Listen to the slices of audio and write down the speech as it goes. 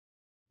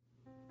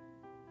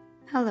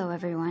Hello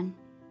everyone.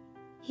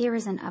 Here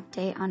is an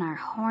update on our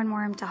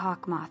Hornworm to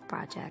Hawkmoth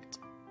project.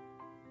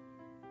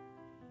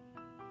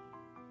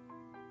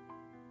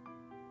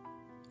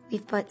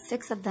 We've put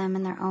 6 of them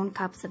in their own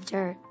cups of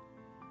dirt.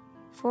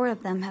 4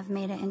 of them have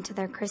made it into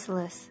their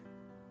chrysalis.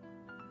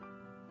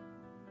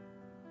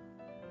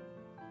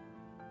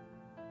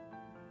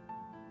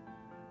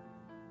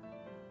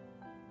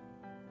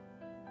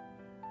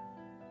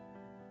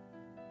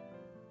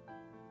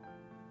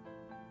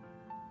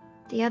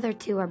 The other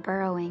 2 are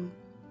burrowing.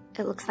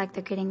 It looks like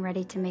they're getting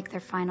ready to make their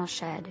final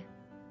shed.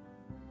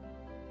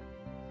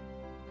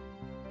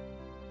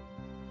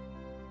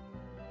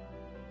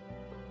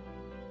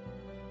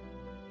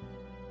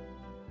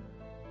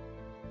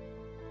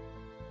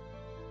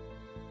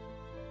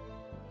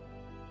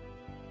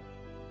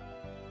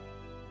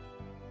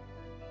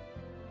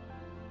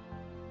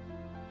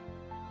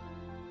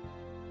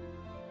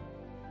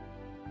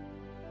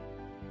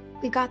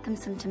 We got them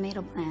some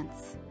tomato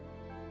plants.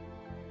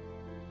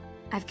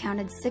 I've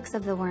counted 6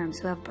 of the worms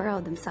who have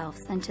burrowed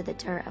themselves into the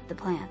dirt of the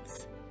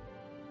plants.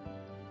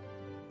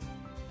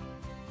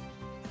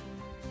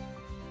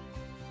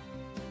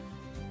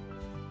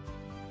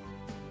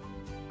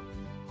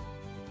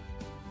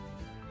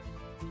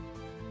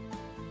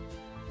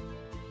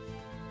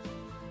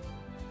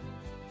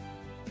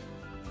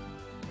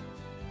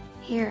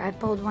 Here, I've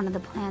pulled one of the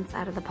plants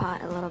out of the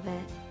pot a little bit,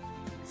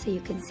 so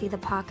you can see the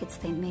pockets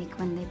they make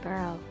when they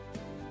burrow.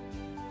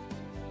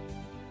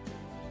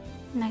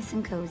 Nice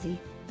and cozy.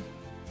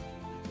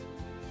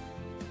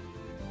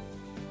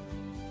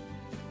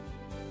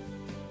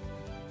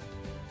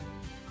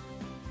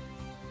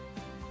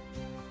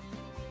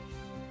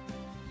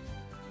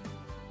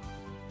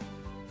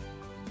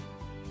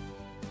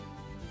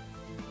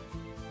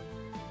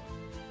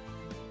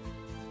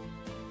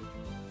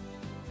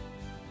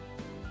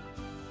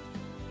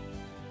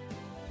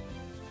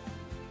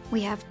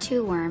 We have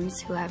 2 worms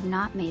who have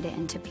not made it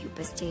into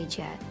pupa stage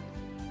yet.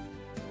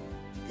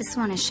 This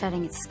one is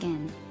shedding its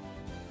skin.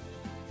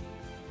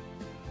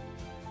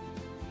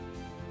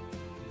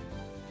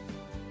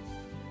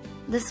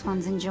 This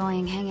one's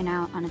enjoying hanging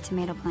out on a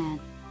tomato plant.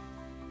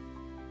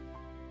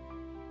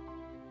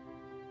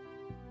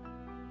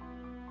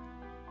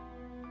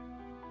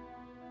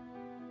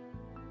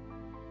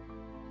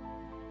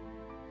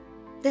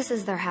 This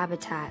is their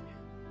habitat.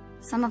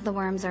 Some of the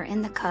worms are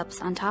in the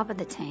cups on top of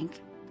the tank.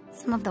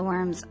 Some of the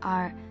worms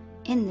are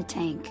in the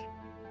tank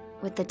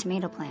with the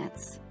tomato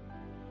plants.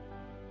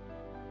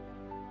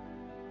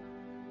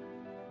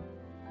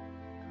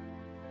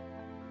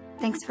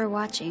 Thanks for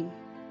watching.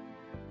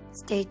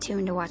 Stay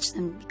tuned to watch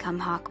them become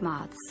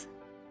Hawkmoths.